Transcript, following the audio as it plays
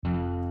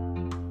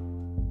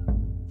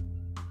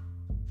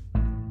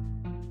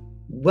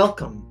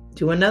Welcome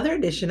to another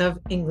edition of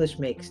English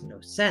Makes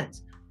No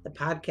Sense, the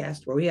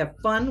podcast where we have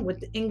fun with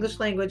the English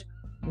language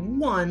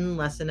one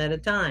lesson at a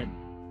time.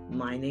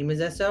 My name is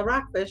S.L.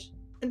 Rockfish,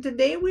 and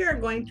today we are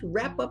going to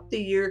wrap up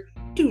the year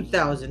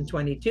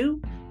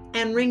 2022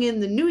 and ring in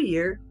the new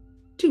year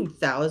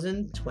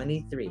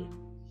 2023.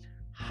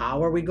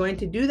 How are we going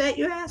to do that,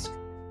 you ask?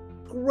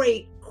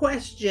 Great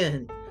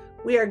question.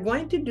 We are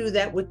going to do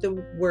that with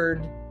the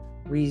word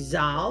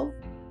resolve,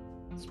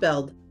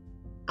 spelled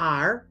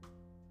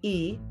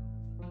R-E-S-O-L-V-E.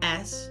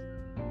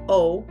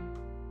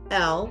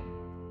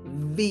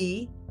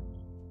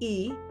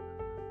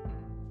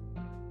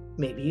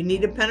 Maybe you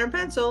need a pen or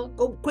pencil.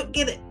 Go quick,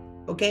 get it.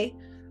 Okay,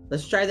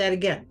 let's try that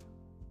again.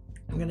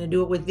 I'm going to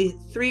do it with these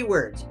three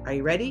words. Are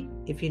you ready?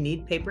 If you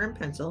need paper and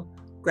pencil,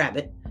 grab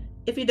it.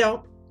 If you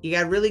don't, you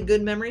got really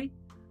good memory,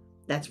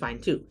 that's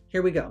fine too.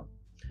 Here we go.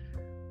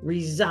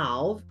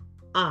 Resolve,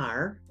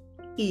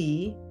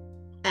 R-E-S-O-L-V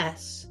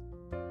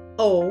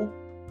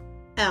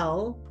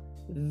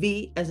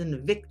as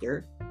in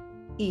Victor,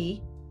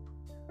 E.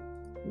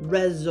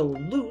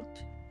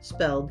 Resolute,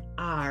 spelled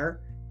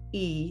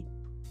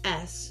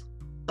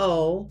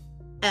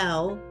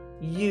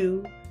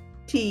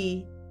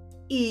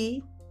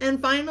R-E-S-O-L-U-T-E. And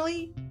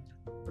finally,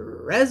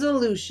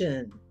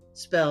 resolution,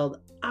 spelled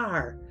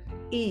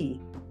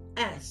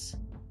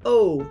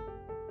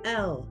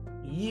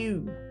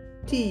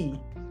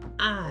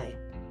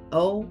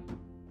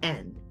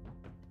R-E-S-O-L-U-T-I-O-N.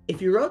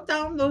 If you wrote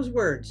down those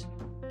words,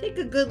 take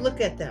a good look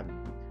at them.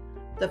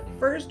 The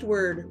first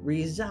word,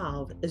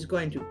 resolve, is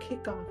going to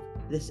kick off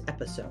this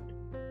episode.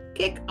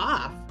 Kick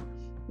off?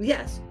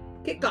 Yes,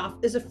 kick off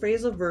is a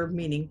phrasal verb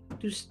meaning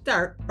to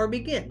start or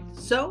begin.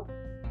 So,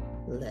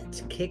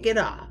 let's kick it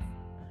off.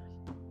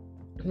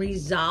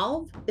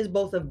 Resolve is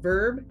both a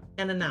verb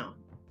and a noun.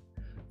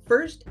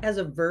 First, as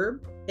a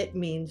verb, it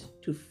means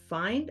to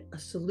find a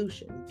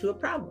solution to a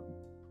problem.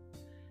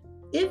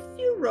 If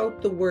you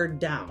wrote the word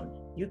down,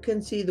 you can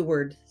see the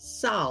word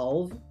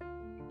solve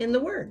in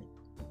the word.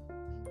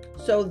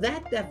 So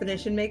that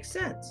definition makes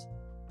sense.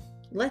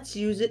 Let's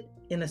use it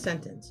in a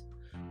sentence.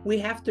 We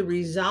have to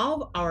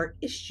resolve our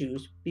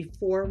issues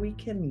before we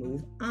can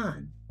move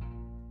on.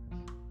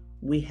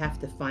 We have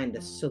to find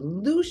a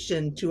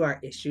solution to our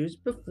issues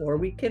before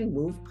we can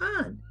move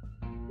on.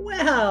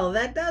 Well,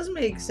 that does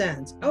make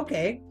sense.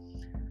 Okay.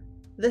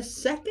 The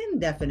second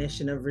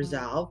definition of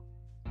resolve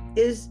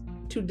is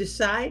to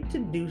decide to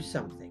do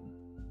something.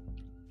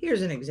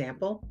 Here's an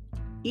example.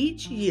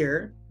 Each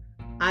year,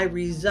 I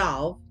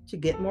resolve to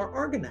get more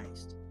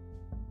organized.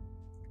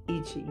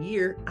 Each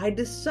year, I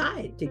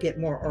decide to get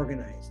more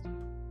organized.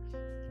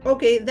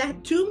 Okay,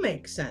 that too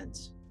makes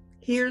sense.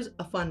 Here's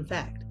a fun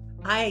fact.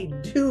 I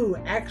do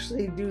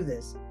actually do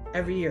this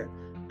every year.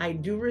 I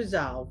do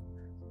resolve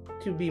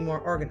to be more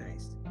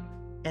organized,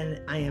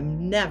 and I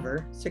am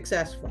never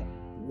successful.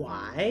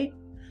 Why?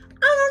 I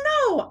don't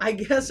know. I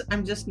guess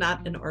I'm just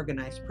not an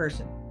organized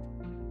person.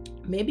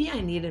 Maybe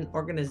I need an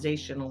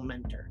organizational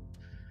mentor.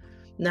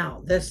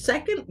 Now, the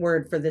second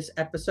word for this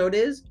episode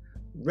is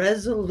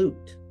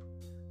resolute.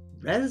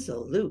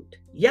 Resolute.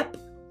 Yep,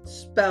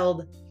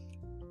 spelled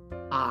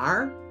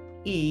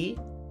R-E-S-O-L-U-T-E.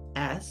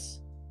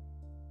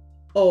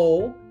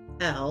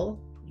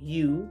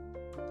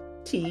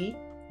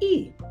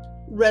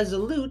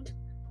 Resolute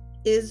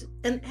is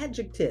an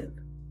adjective.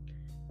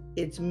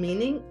 Its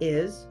meaning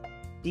is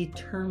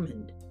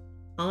determined,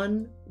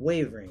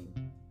 unwavering.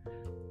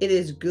 It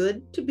is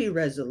good to be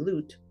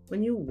resolute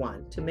when you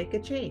want to make a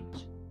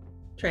change.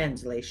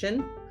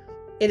 Translation: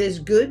 it is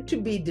good to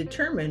be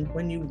determined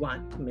when you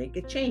want to make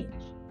a change.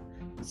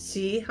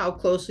 See how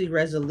closely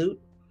resolute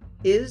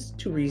is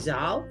to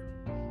resolve?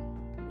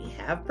 We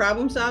have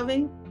problem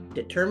solving,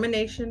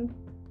 determination,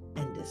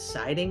 and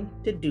deciding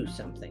to do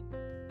something.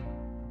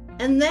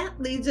 And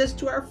that leads us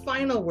to our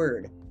final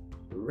word,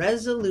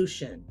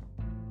 resolution.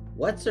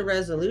 What's a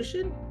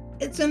resolution?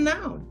 It's a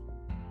noun.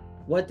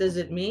 What does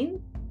it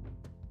mean?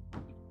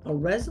 A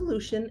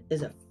resolution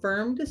is a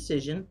firm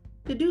decision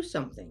to do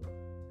something.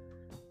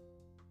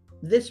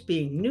 This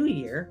being New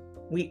Year,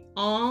 we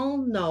all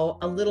know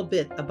a little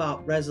bit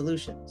about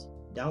resolutions,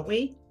 don't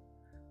we?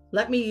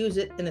 Let me use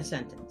it in a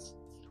sentence.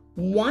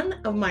 One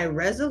of my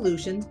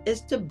resolutions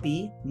is to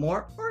be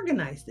more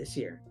organized this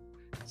year.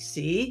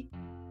 See,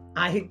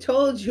 I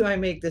told you I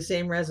make the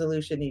same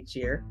resolution each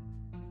year.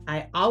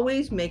 I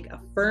always make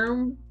a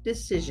firm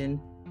decision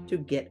to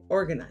get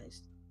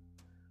organized.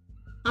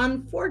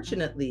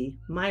 Unfortunately,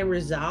 my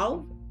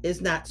resolve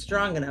is not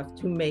strong enough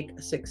to make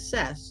a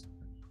success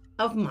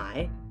of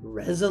my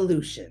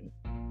resolution.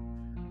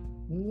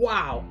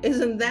 Wow,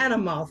 isn't that a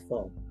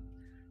mouthful?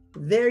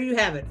 There you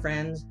have it,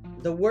 friends.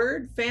 The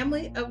word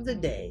family of the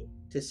day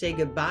to say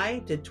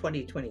goodbye to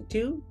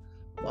 2022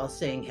 while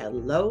saying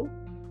hello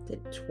to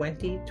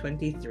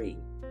 2023.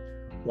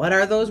 What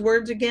are those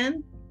words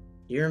again?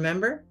 Do you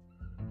remember?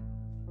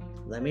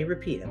 Let me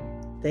repeat them.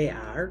 They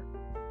are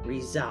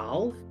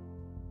resolve,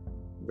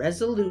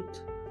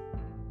 resolute,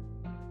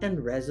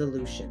 and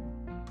resolution.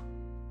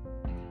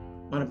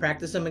 Want to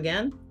practice them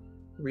again?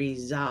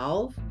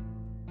 Resolve,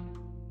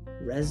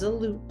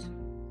 resolute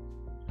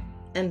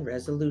and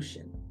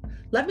resolution.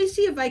 Let me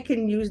see if I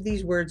can use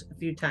these words a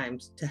few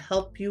times to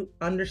help you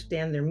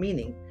understand their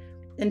meaning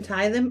and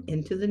tie them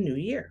into the new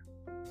year.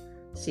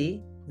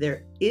 See,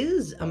 there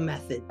is a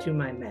method to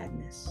my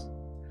madness.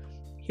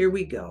 Here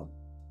we go.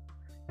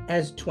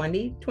 As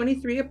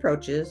 2023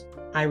 approaches,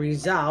 I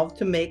resolve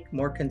to make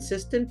more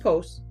consistent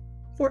posts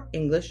for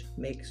English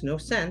Makes No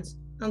Sense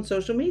on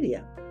social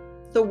media,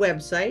 the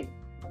website.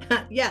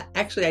 Yeah,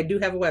 actually, I do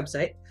have a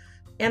website.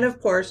 And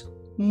of course,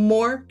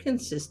 more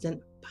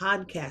consistent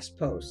podcast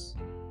posts.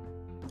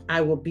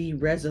 I will be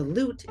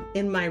resolute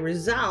in my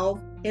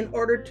resolve in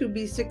order to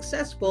be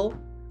successful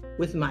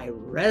with my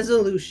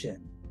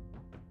resolution.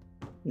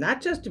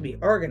 Not just to be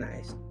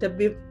organized,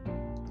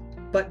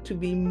 but to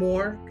be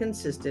more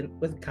consistent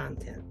with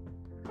content.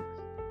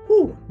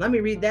 Let me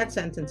read that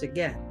sentence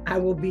again. I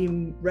will be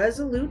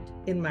resolute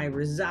in my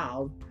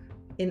resolve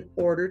in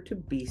order to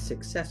be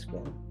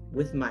successful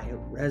with my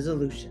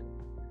resolution.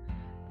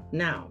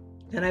 Now,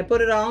 can I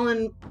put it all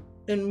in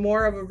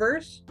more of a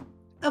verse?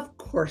 Of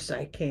course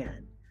I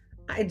can.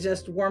 I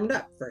just warmed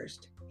up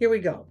first. Here we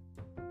go.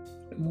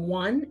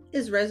 One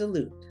is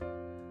resolute.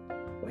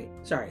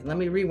 Let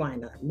me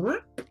rewind that.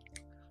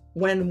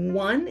 When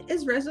one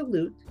is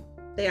resolute,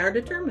 they are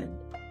determined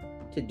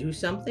to do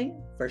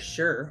something for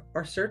sure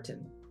or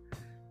certain.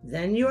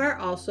 Then you are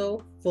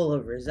also full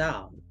of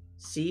resolve.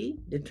 See,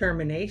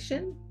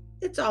 determination,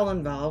 it's all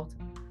involved.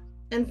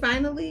 And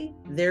finally,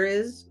 there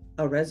is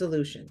a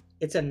resolution.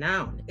 It's a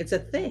noun, it's a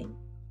thing.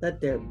 Let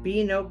there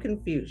be no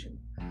confusion.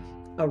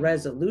 A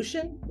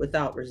resolution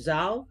without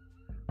resolve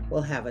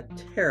will have a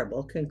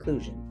terrible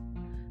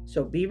conclusion.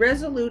 So be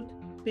resolute,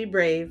 be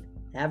brave,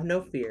 have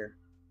no fear.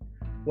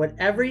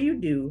 Whatever you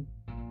do,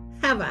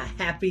 have a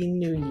happy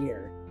new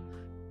year.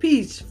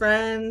 Peace,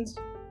 friends.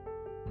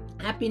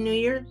 Happy New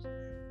Year's,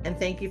 and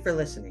thank you for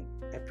listening.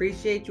 I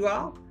appreciate you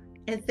all,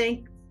 and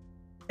thank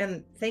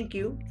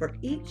you for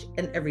each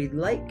and every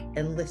like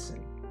and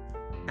listen.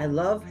 I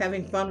love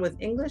having fun with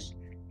English,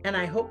 and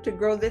I hope to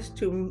grow this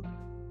to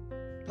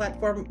a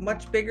platform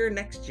much bigger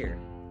next year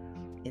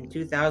in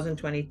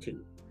 2023.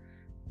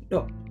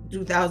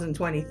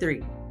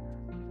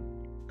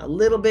 A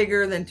little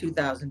bigger than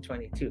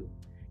 2022.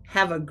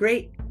 Have a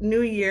great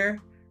new year,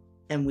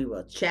 and we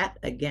will chat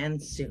again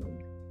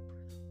soon.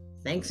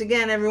 Thanks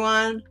again,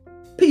 everyone.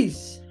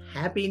 Peace.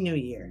 Happy New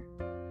Year.